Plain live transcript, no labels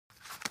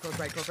Close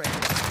right, close right.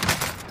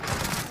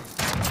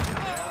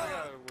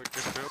 Güey, qué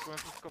pedo con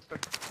esos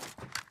escopetas.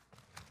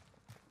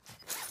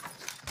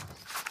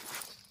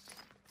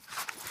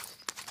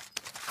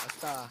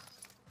 Hasta.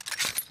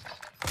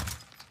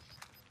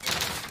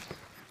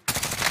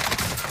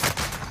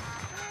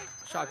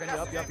 Shotgun,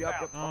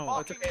 yup. Oh.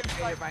 It's okay,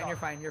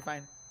 you're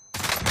fine.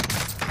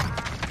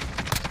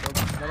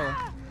 Another one.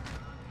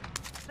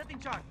 Setting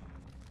charge.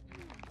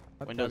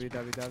 Windows.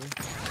 W.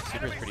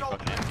 Super's pretty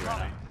fucking empty right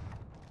now.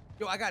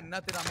 Yo, I got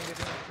nothing on me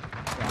today.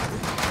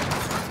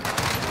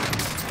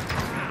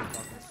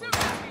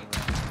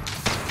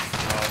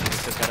 Oh,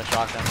 this just got a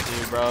shotgun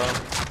too, bro.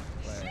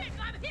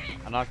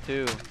 I knocked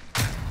 2.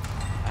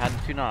 I had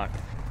 2 knocked.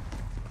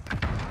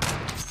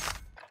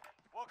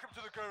 Welcome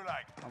to the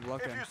Gulag. I'm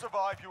looking. If you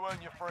survive, you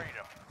earn your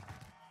freedom.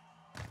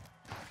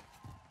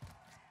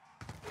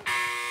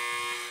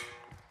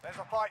 There's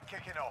a fight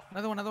kicking off.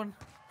 Another one.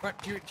 Right,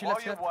 to your While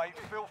left, you left. wait,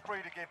 feel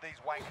free to give these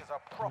wankers a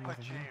proper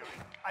cheering.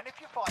 And if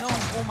you find No,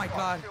 oh my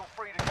god. feel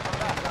free to give them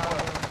that.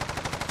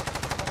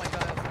 Oh my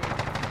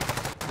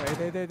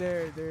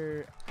god.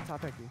 They're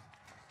top picky.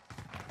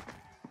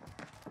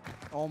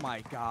 Oh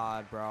my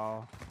god,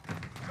 bro.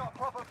 You got a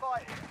proper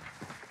fight here.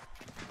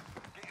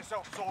 Get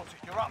yourself sorted.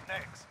 You're up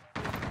next.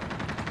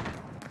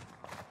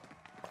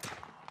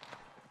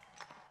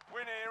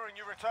 Win here and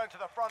you return to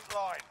the front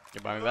line.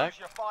 You buy me Lose, back?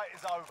 your fight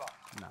is over.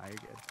 Nah, you're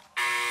good.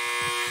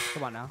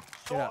 Come on now.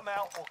 Sort Get up. them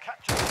out or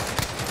capture them.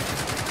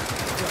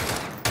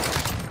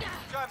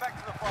 Going back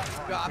to the front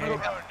line. Yo, I'm You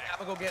gonna earned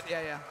it. go get,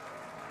 yeah.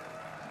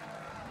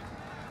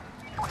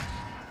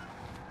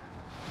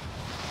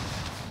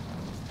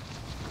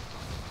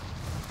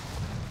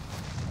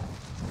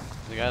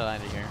 There's a guy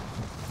landed here.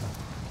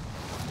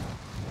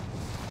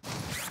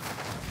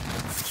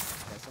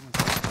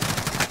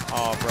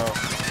 Oh, bro.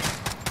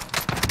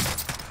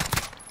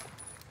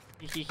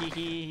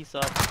 He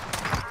sucks.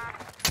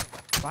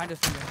 Behind us,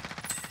 Come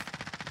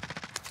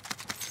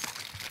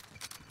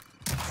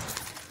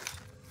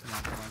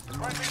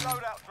on. Friendly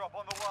loadout drop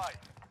on the way.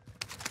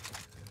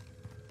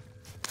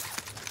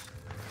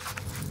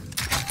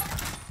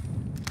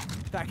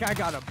 That guy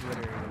got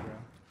obliterated, bro.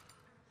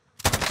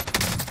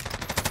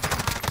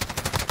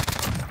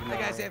 The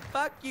guy said,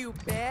 fuck you,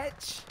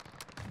 bitch.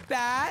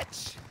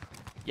 Batch.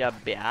 Yeah,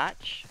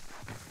 bitch.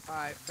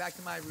 Alright, back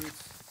to my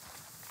roots.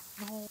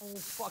 No,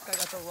 fuck, I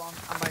got the wrong.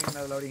 I'm buying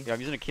another loading. Yo, I'm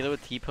using a killer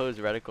with T-pose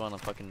reticle on a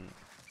fucking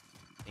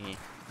thingy.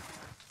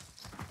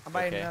 I'm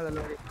buying Okay. another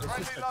loading. It's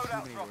Friendly just too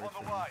loadout many drop words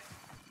on the for me. way.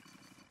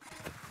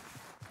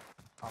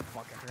 Oh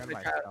fuck, I forgot Pretty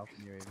my proud. stealth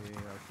in UAV.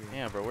 Okay.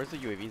 Yeah, bro, where's the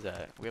UAVs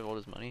at? We have all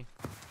this money.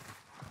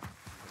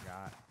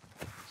 Forgot.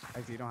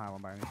 Actually, you don't have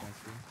one by any chance,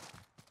 do you?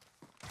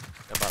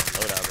 Got about a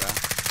loadout, bro.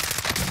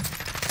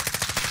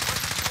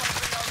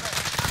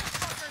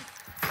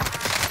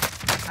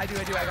 I do,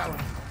 I got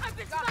one. I've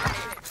been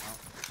spotted.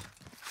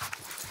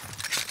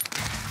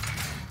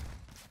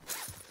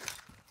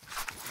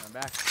 I'm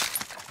back.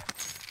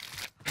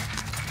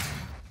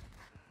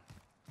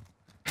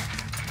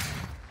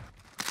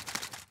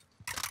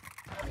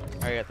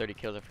 I already got 30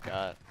 kills, I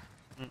forgot.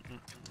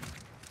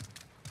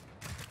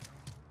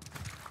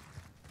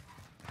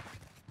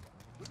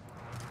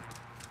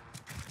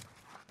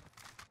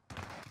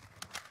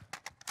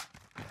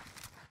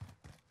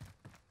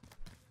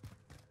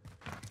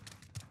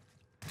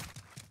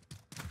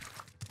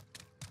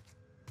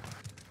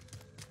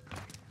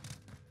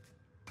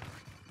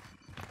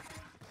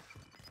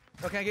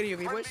 Oh, can I get a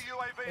UV, Friendly boys?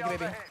 UAV Thank you, baby.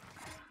 overhead.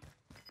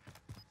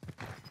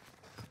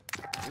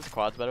 Is this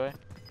quads, by the way?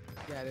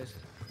 Yeah, it is.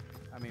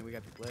 I mean, we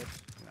got the glitch,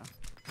 you know.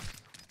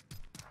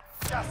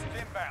 Gas is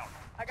inbound.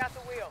 I got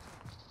the wheel.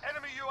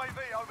 Enemy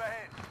UAV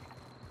overhead.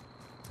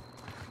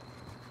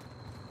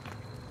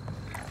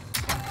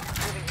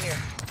 Moving here.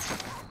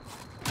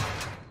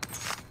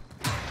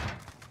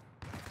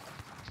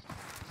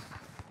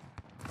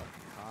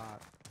 Fucking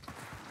hot.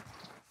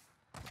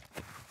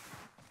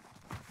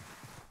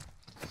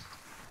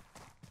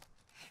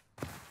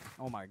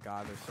 Oh my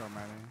god, there's so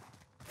many.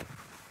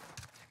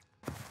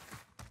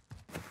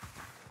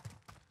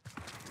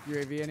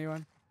 UAV,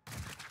 anyone?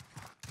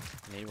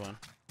 Need one.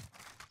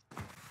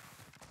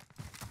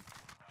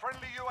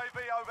 Friendly UAV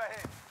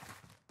overhead.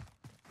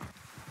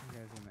 You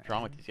guys in the What's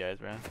wrong with these guys,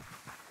 bro?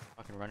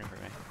 Fucking running for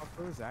me. Oh,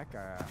 where's that guy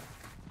at?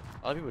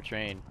 A lot of people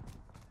train.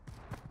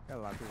 Got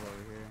a lot of people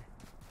over here.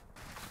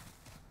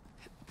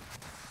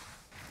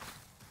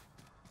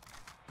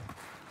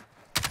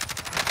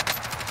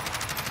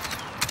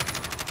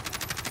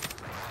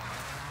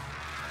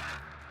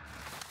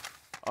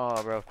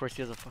 Oh, bro, of course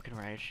he has a fucking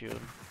riot shield.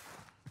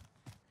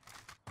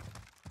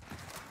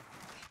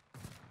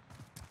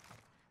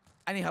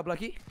 I need help,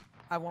 Lucky.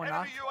 I won't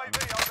knock. Enemy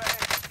UAV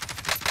overhead.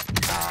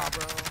 Ah,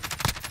 bro.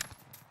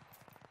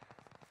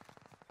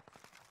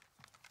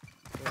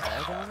 There's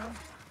all down there?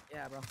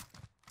 Yeah, bro.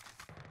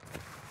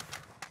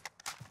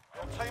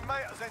 Your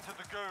teammate has entered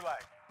the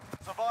Gulag.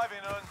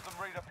 Surviving earns them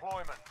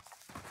redeployment.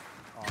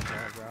 Oh,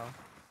 God, bro.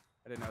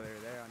 I didn't know they were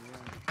there on you.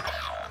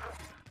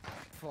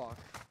 Fuck.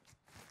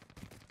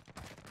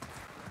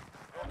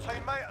 Your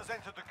teammate has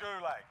entered the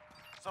gulag.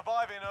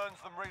 Surviving earns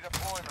them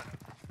redeployment.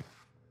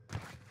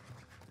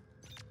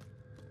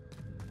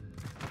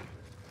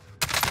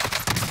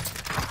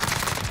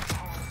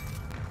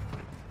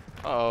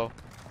 Uh-oh.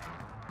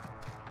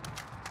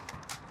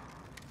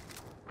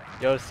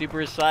 Yo,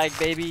 super psych,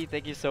 baby.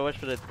 Thank you so much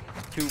for the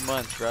 2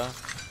 months, bro.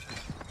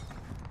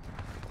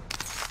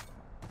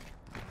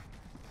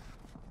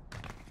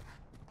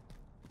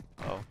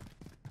 Oh.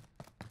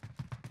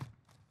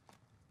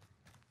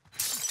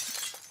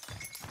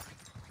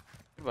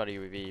 Good about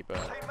UAV, but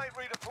Teammate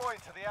redeploying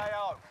to the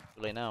AO.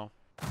 too late now.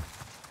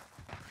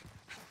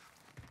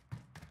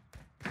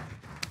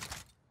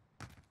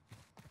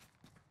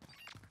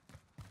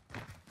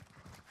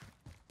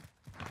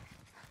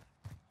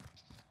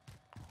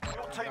 Your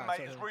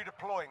teammate is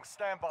redeploying.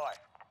 Stand by.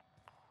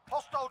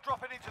 Hostile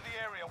dropping into the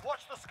area.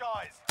 Watch the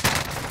skies.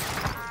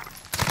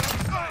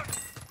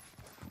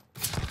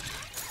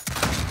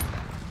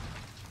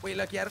 Wait,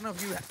 Lucky, I don't know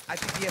if you. I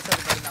think he has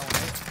something better than that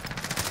one, right?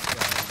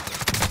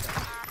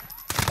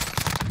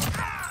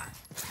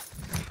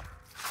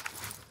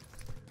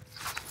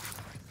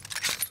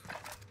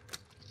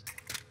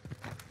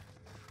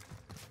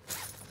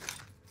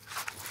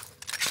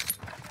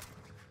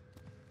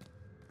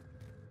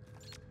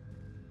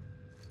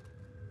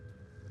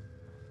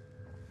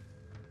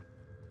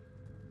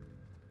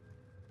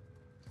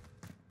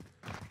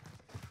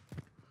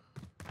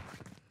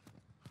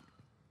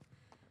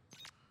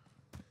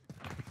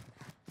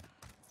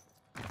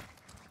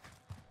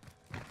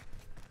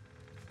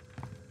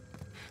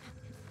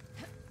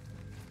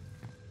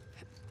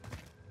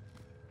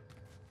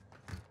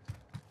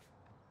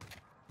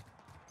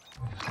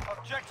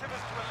 Objective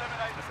is to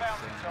eliminate the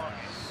bounty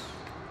target.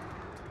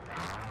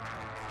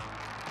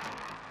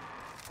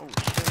 Oh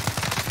shit.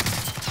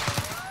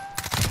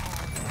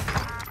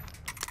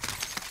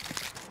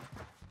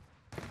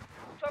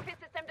 Trophy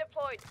system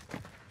deployed.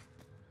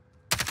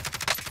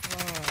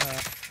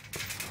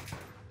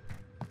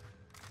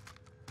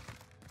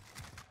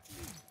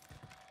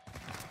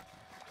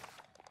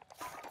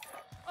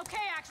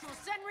 Okay, actual,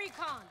 send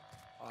recon.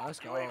 Oh, let's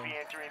go. UAV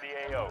entering the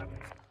AO.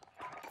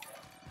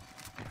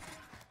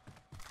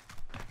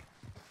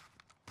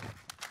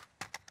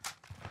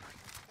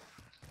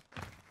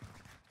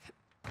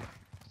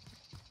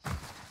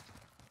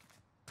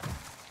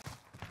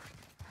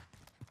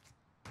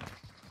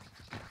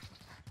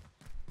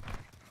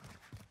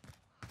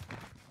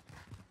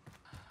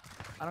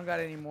 I don't got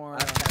any more.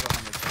 Be advised,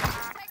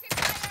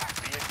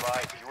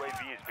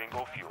 UAV is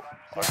bingo fuel.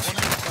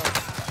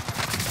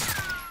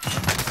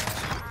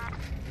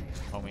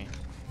 Homie.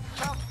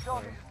 Bounty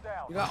target is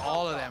down. You got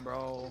all of them,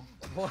 bro.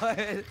 What?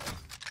 Damn.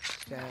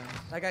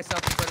 That guy's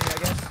self in front of me, I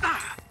guess.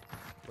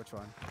 Which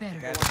one?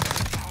 Yeah,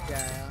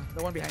 yeah.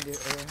 The one behind you.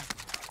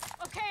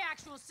 Okay,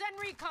 actual, send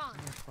recon.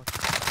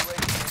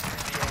 UAV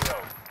entering the AO.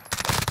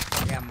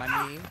 Yeah,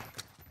 money.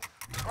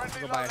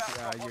 Friendly Go buy loadout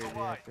drop on the UAV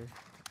way. after.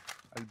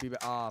 I'll be back.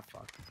 Oh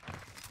fuck.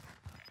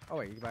 Oh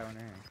wait, you can buy one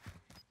here.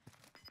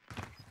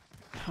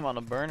 I'm on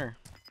a burner.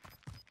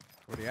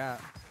 What do you got?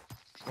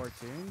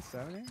 14,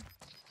 70?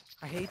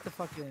 I hate the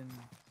fucking.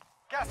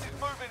 Gas is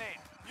moving in.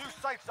 New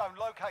safe zone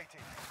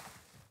located.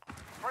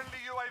 Friendly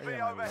I UAV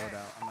got my overhead.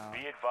 loadout. I'm out.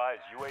 Be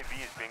advised, UAV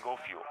is bingo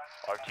fuel.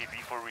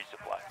 RTB for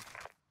resupply.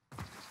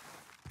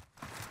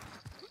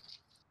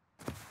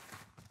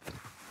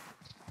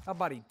 Our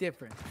body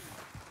different.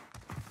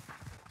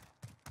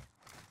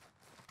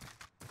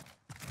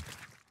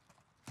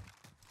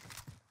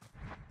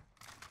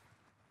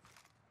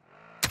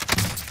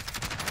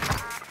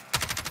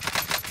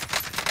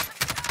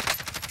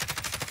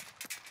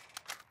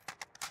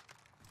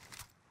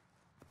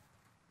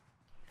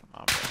 Come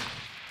on, bro.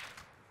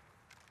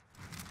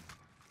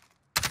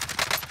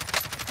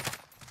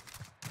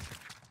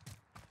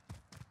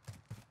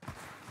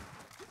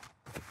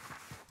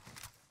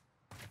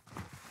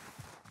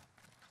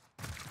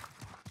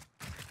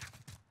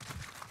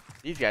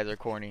 These guys are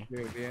corny.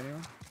 UAV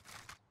anyone?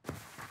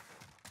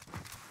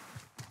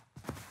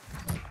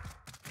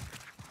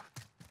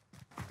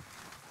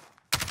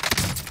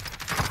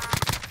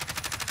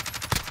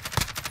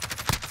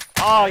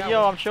 Oh,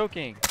 yo, I'm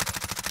choking.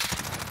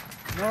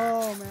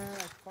 No, man, I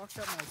fucked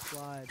up my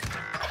slide.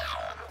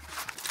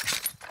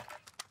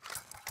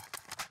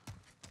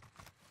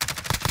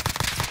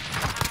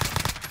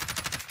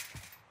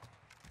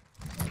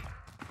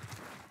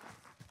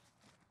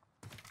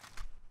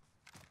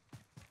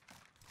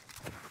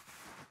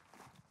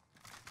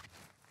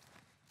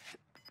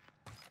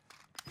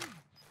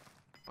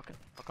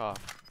 Fuck off.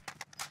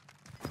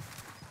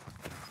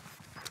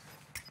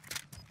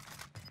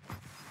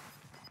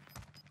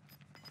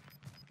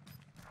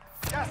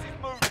 Gas is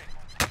moving.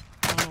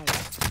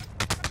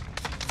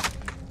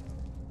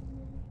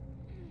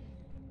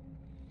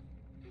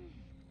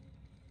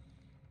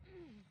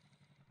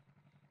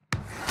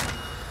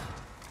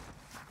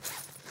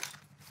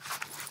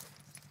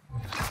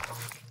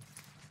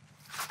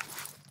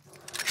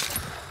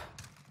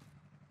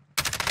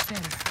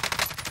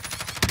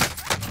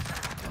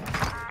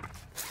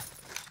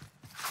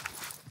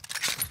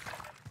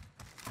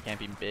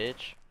 camping,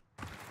 bitch.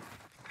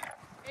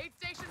 Aid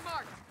station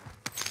marked.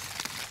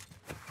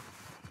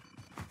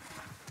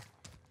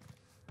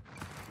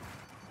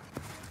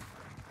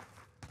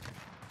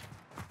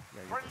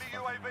 Yeah, Friendly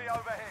UAV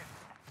overhead.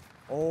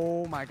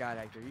 oh my god,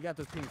 Hector. You got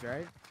those pings,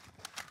 right?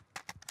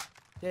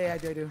 Yeah, I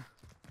do.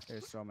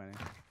 There's so many.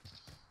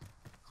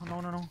 Oh,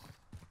 no.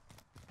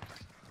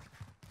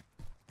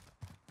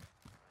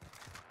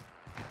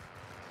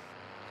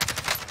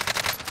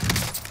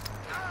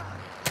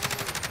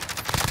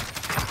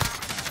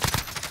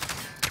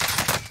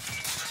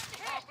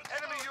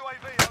 Enemy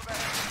UAV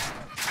overhead.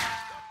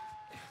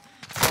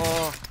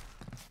 Oh.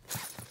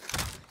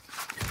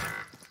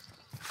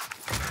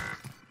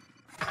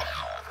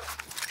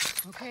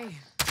 Okay.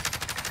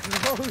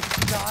 Oh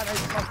god, I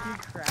fucking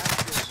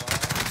crashed it,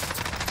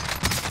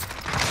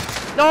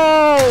 No!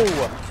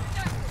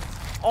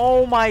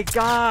 Oh my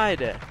god!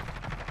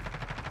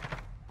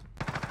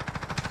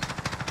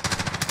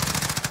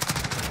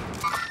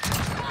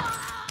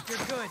 You're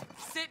good.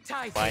 Sit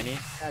tight. Whiny.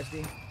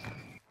 Actually, How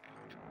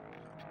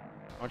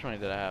much money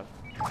did I have?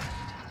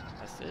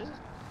 That's it?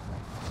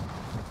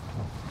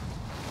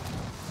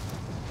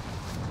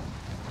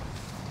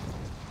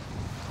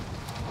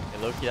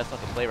 Hey, low-key, that's not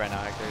the play right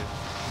now, Hector.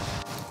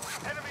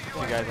 Enemy You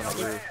guys UAV on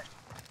the roof. overhead.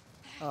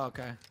 oh,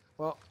 okay.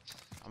 Well,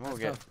 I'm gonna That's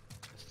get tough.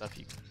 the stuff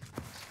you.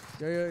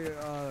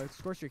 Yo,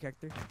 score streak,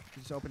 Hector.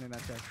 Just open in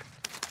that check.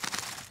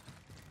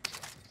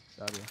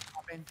 W.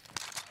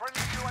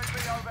 Friendly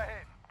UAV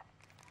overhead.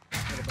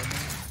 what about me?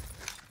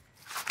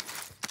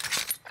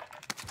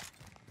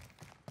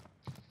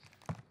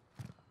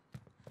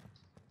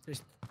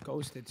 Just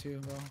ghosted too,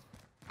 bro.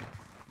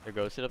 They're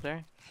ghosted up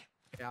there?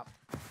 Yeah.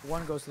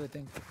 One ghosted, I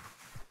think.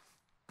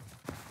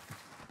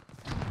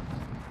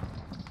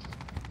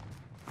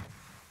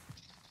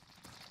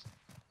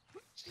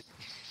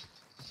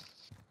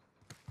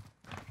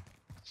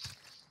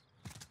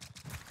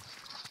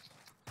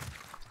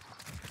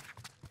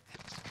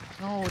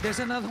 No, there's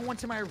another one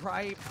to my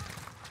right.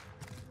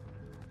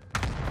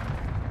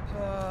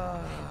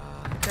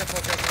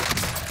 Careful.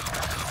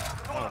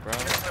 Oh, bro.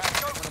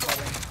 One above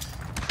me.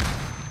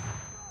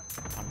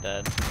 I'm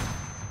dead.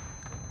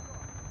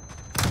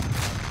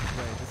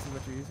 Wait, this is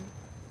what you're using?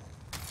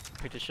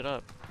 Pick this shit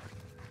up.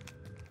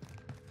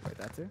 Wait,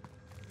 that's it?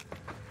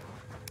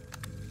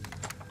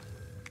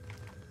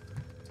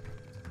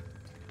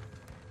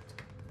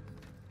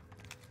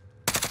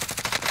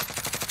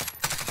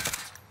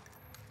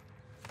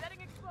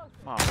 Setting explosive.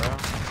 Come on, bro.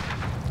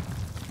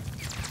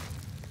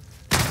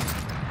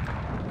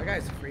 That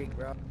guy's a freak,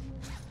 bro.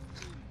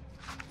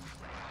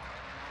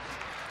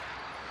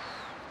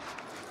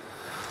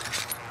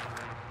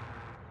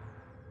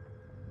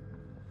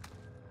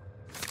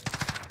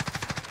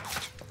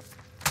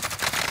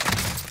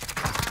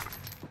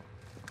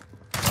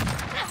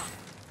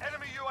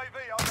 Enemy UAV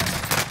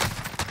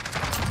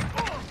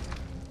overhead.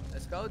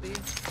 Let's go, D.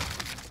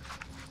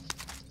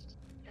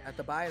 At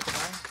the buy.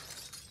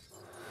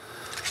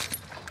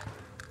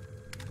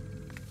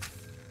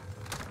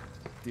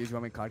 Do you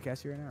want me to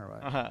podcast you right now or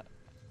what?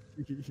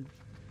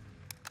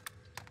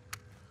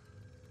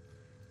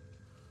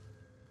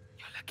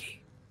 You're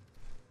lucky.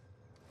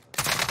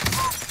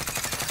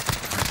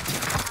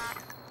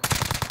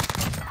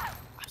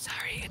 I'm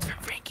sorry, it's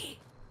from Frankie.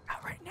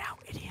 Not right now,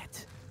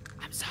 idiot.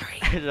 I'm sorry.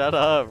 Shut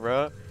up,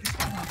 bro.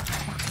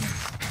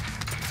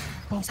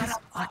 Shut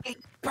up, fucking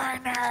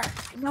burner.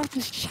 No,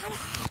 just shut up.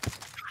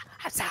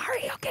 I'm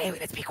sorry. Okay,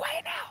 let's be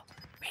quiet now.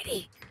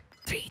 Ready?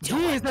 3, 2, Gee,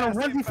 1. is that a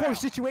 1v4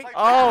 situation?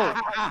 Oh!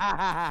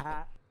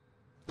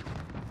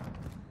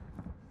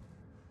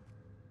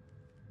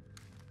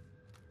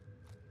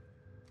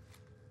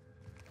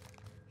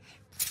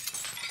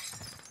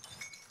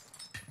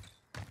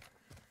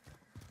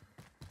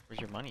 Where's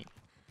your money?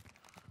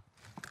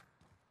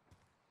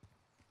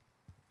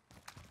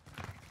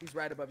 He's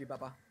right above you,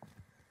 Papa.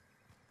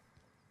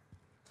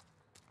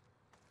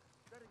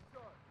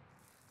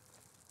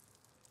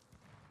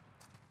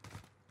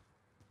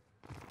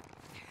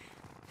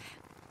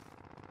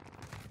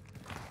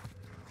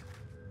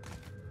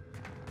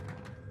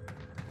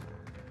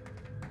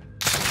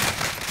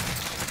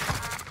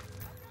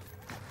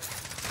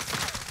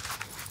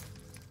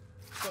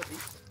 Go, D.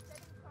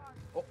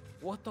 Oh,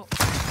 what the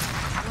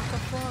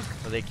fuck?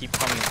 So they keep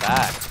coming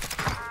back.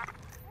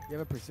 You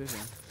have a precision.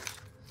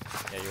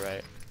 Yeah, you're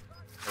right.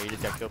 Or you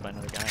just got killed by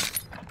another guy.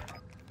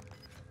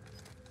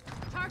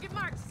 Target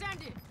marked.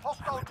 Send it.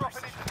 Hostile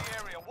dropping into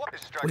the area. What?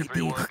 This is Striker Wait,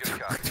 3-1, D.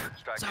 good copy.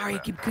 Strike Sorry,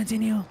 inbound. keep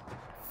continue.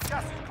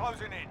 Gas is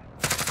closing in.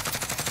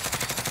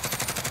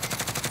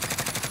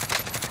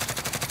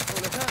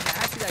 Oh, look how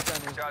nasty that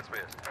gun is. Shots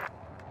missed.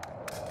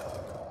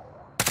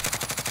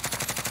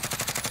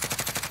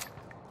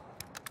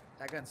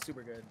 That gun's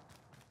super good.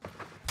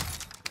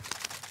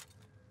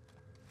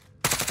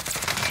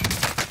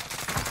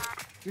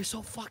 You're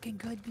so fucking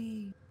good,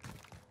 D.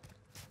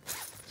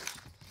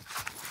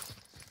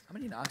 How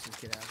many knocks does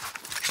this kid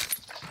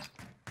have?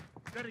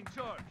 Getting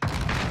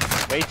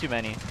charged. Way too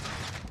many.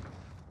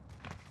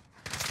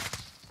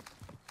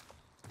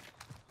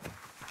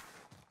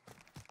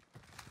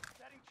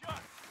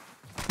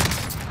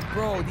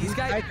 Bro, these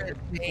guys are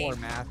C4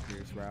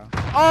 masters, bro.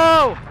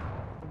 Oh!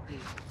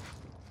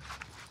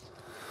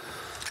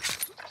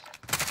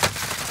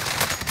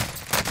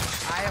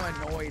 I am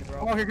annoyed,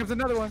 bro. Oh, here comes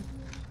another one.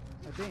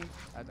 I think.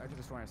 I could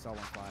have sworn I saw one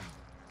fly.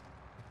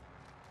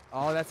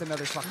 Oh, that's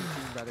another fucking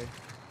team, brother.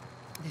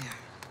 Yeah.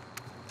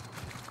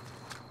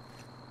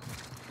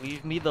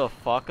 Leave me the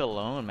fuck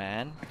alone,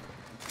 man.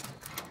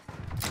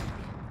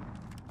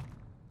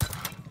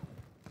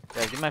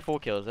 Guys, get my full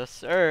kills. Yes,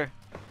 sir.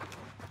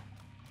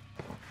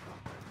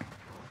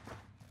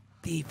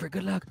 D for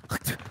good luck.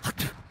 What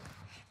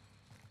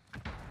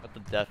the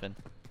deafen?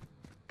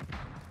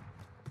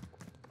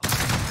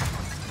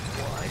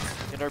 What?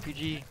 Good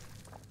RPG.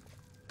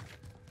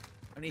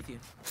 Underneath you.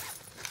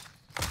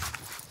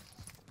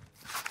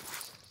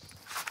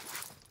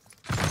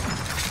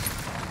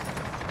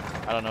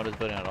 I don't know this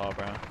building at all,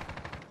 bro.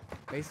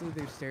 Basically,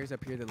 there's stairs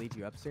up here that lead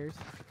you upstairs.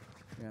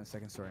 You're on the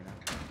second story now.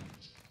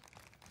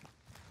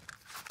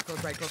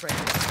 Close right, close right.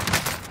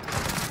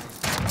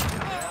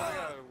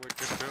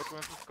 Wicked build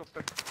met een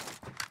scope.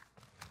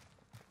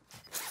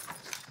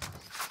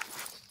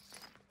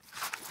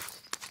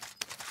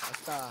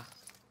 Basta.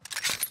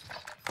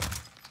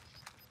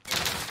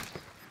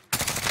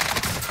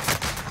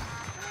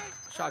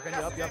 Shotgun,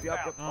 yup.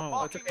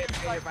 Oh. It's okay,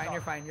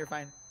 you're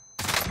fine.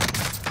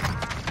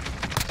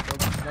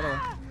 Another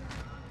one.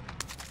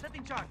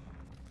 Setting charge.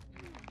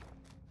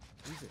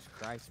 Jesus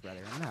Christ,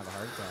 brother. I'm gonna have a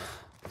heart attack.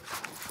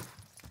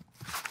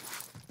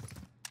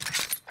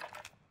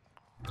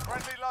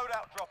 Friendly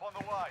loadout drop on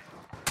the way.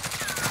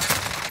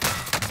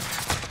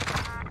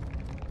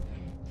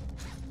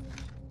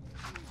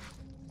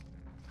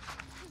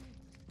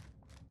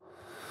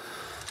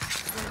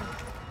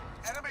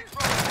 Enemy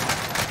drop.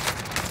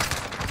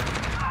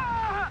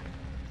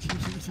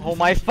 Oh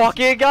my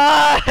fucking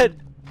god!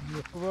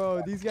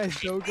 Bro, these guys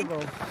choke him. Oh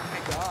my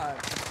god.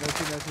 No.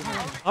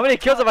 How many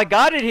kills have I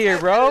got in here,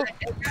 bro?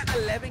 It got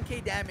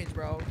 11k damage,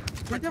 bro.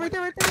 Right there.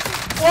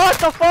 What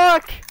the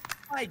fuck?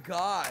 Oh my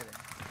god.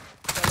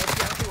 So let's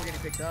see, I don't think we're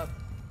getting picked up.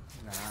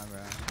 Nah,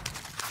 bro.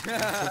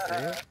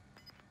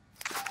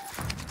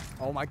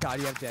 Oh my god,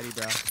 you have Jetty,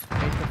 bro.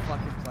 Make the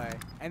fucking play.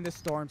 And the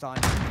storm's on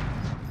you.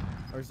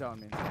 Or zone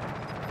me.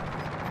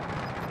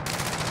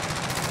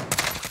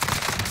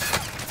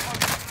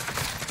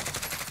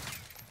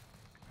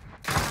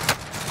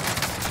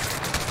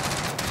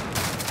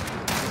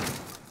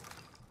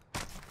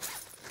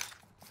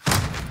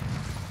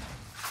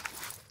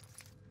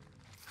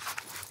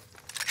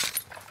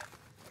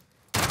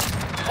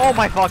 Oh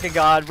my fucking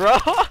god, bro.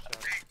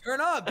 Turn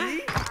up,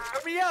 D.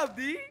 Turn me up,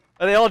 D.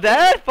 Are they all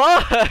dead?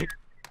 Fuck.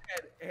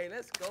 Hey,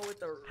 let's go with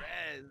the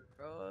res,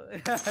 bro.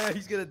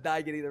 He's gonna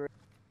die getting the res.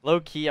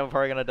 Low key, I'm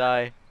probably gonna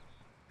die.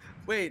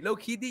 Wait, low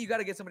key, D, you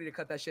gotta get somebody to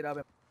cut that shit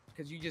up.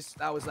 Because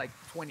that was like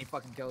 20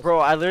 fucking kills. Bro,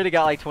 I literally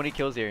got like 20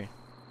 kills here.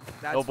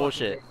 That's No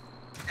bullshit.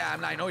 Yeah,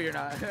 I know you're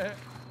not.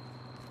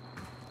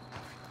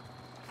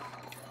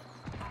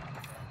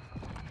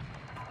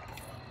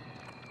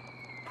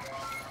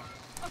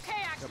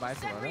 Okay, Action. buy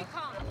some Set of that.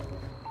 recon.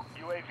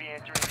 UAV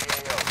entering the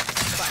AO.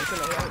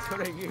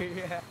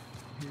 Yeah.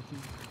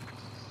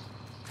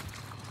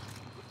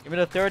 Give me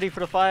the 30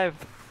 for the 5.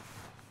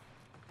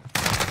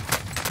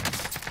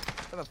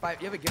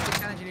 You have a gifted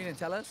challenge you didn't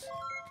tell us?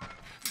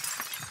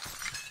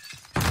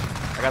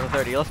 I got the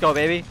 30. Let's go,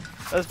 baby.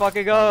 Let's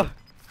fucking go.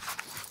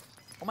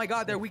 Oh my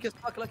god, they're weak as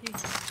fuck, Lucky. Oh,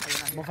 you're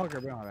not here.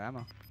 Motherfucker, we don't have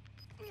ammo.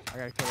 I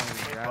gotta kill one of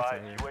these Be rats advised,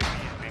 out here. UAV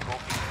is bingo.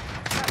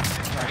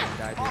 I'm trying to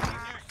die, dude. Marking new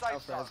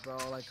safe zone. Self-res, bro.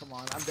 Like, come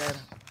on. I'm dead.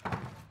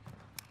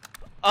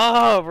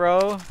 Oh,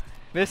 bro.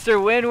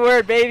 Mr.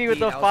 Windward, baby, with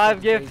Dude, the that was 5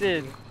 fucking crazy,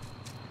 gifted. dude.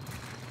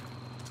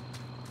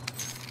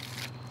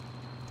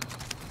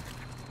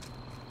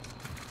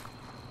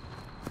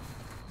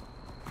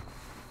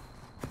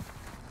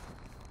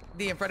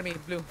 D in front of me,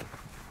 blue.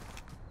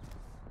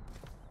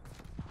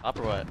 Up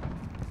or what?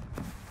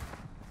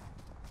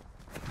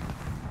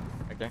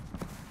 Right there.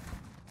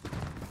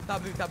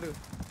 Top blue.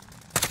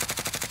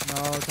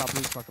 No, top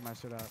blue's fucking my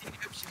shit up.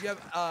 You have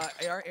AR?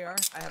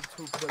 I have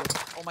 2 bullets.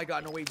 Oh my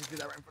god, no way, just do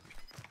that right in front of me.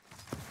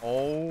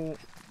 Oh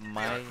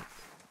my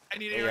I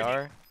need AR.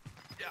 AR.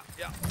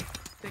 Yeah.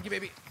 Thank you,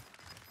 baby.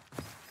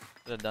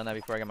 Should have done that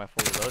before I got my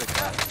fully loaded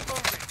class. Gas is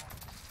moving.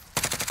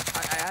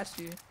 I asked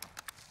you.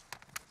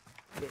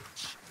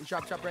 Bitch. You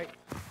drop right.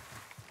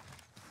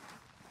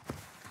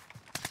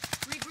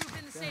 Regroup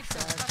in the safe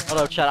zone.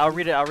 Hold up, chat. I'll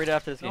read it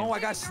after this game. No, I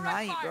got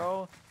sniped,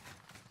 bro.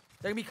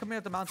 They're gonna be coming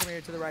up the mountain right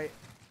here to the right.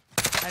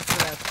 And to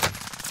the left.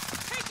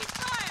 Taking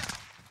fire.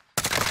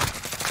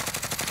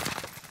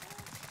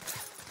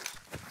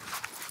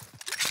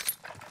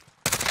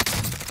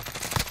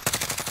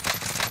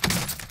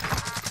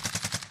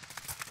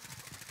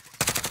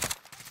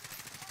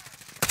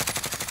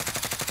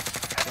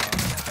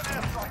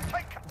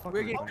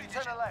 We're getting Only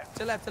 10 are left.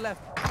 to left.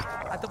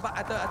 At the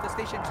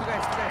station, 2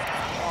 guys.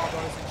 Oh, bro,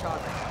 it's in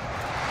shock. 2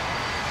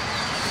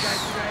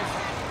 guys.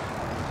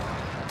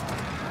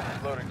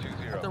 Loading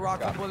 2-0. The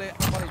rocket bullet.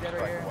 I'm probably dead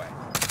right here.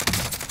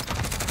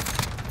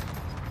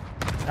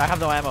 I have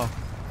no ammo.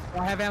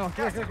 I have ammo.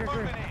 Gas Here. is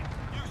moving in.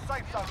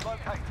 Safe zone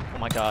located. Oh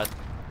my god.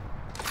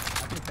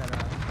 I picked that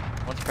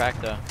up. One's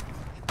cracked though.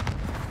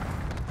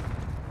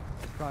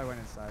 Probably went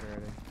inside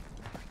already.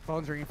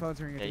 Phone's ringing,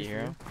 phone's ringing. Yeah, you hear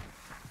him?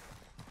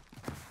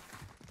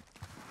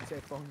 I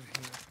said phone's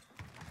ringing.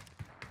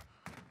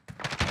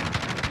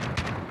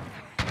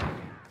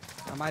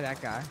 Am I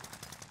that guy?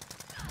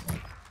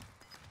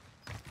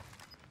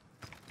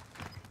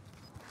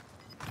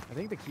 I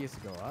think the key is to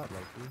go up,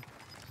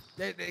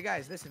 like.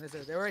 Guys, listen.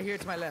 They're right here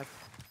to my left.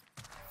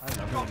 I don't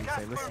know. Got Maybe gas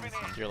say, listen. moving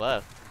in. To your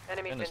left.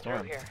 Enemy In the through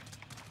storm. here.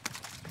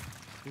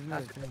 There's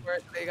another That's thing. where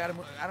they got him.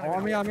 I don't Oh, even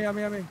on me, know. on me, on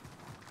me, on me.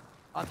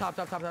 On top.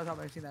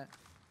 I've seen that.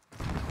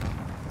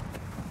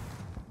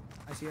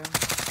 I see him.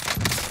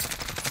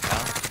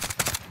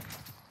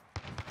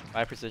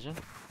 By precision.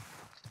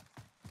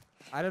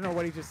 I don't know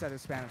what he just said in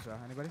Spanish though.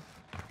 Anybody?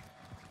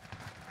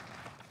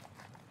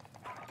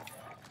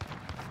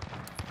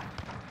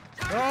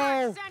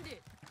 Target send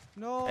it.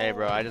 No. Hey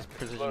bro, I just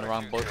positioned the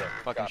wrong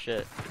fucking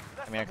shit.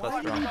 I mean I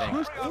clutched the wrong thing.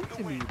 Push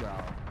into me, bro.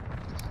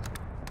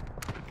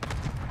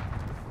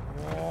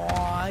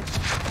 What?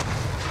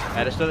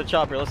 I just throw the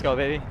chopper, let's go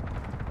baby.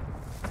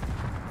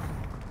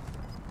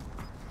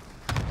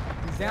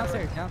 He's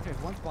downstairs, downstairs.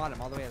 One's bottom,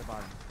 all the way at the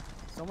bottom.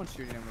 Someone's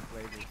shooting him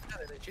with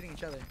lasers. They're shooting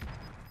each other.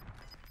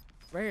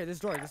 Right here, this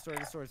door is the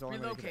only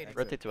way to get Relocating. exit.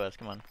 Rotate to us,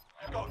 come on.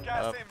 You've got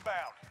gas Up.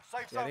 inbound.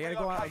 Safe Yeah, zone they gotta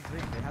go out relocated.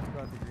 green. They have to go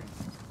out the green.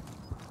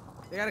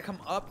 They gotta come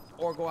up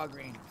or go out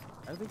green.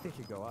 I don't think they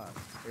should go up.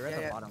 They're at Yeah,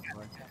 the yeah. bottom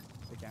floor.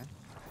 They can.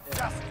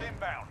 Gas is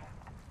inbound.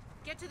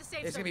 Get to the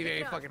safe It's zone. gonna be pick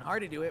very it up. fucking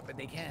hard to do it, but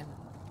they can.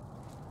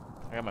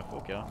 I got my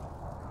full kill.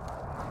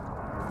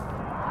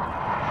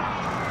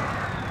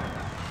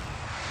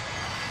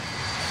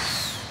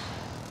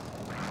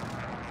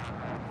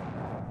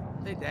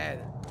 They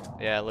dead.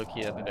 Yeah, low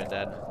key, I think they're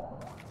dead.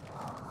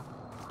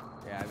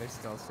 Yeah, they're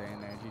still staying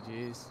there.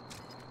 GG's.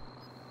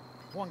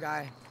 One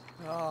guy.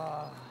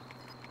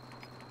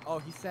 Oh,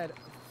 he said,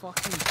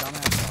 fucking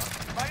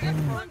dumbass. Made it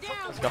through. One down.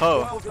 Let's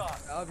go. Well done.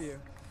 I love you.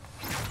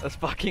 Let's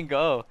fucking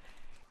go.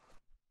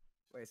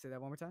 Wait, say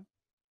that one more time.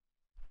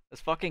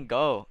 Let's fucking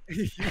go.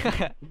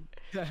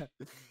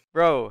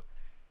 Bro.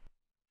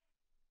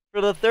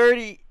 For the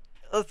 30.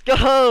 Let's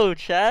go,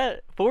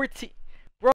 chat. 14.